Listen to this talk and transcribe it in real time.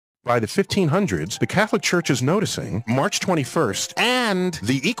By the 1500s, the Catholic Church is noticing March 21st and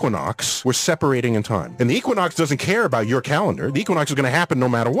the equinox were separating in time. And the equinox doesn't care about your calendar. The equinox is going to happen no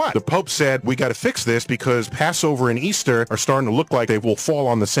matter what. The Pope said, we got to fix this because Passover and Easter are starting to look like they will fall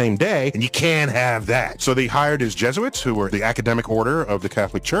on the same day, and you can't have that. So they hired his Jesuits, who were the academic order of the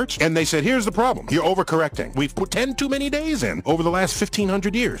Catholic Church, and they said, here's the problem. You're overcorrecting. We've put 10 too many days in over the last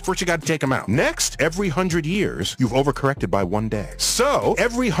 1,500 years. First, you got to take them out. Next, every 100 years, you've overcorrected by 1 day. So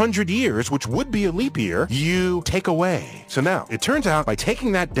every 100 years, which would be a leap year, you take away. So now, it turns out by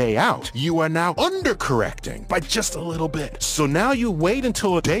taking that day out, you are now undercorrecting by just a little bit. So now you wait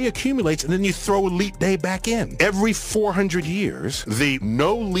until a day accumulates and then you throw a leap day back in. Every 400 years, the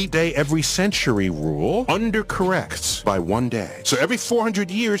no leap day every century rule undercorrects by 1 day. So every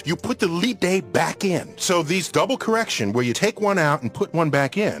 400 years, you put the leap day back in. So these double correction, where you take one out and put one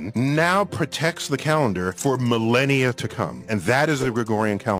back in, now protects the calendar for millennia to come. And that is the Gregorian calendar.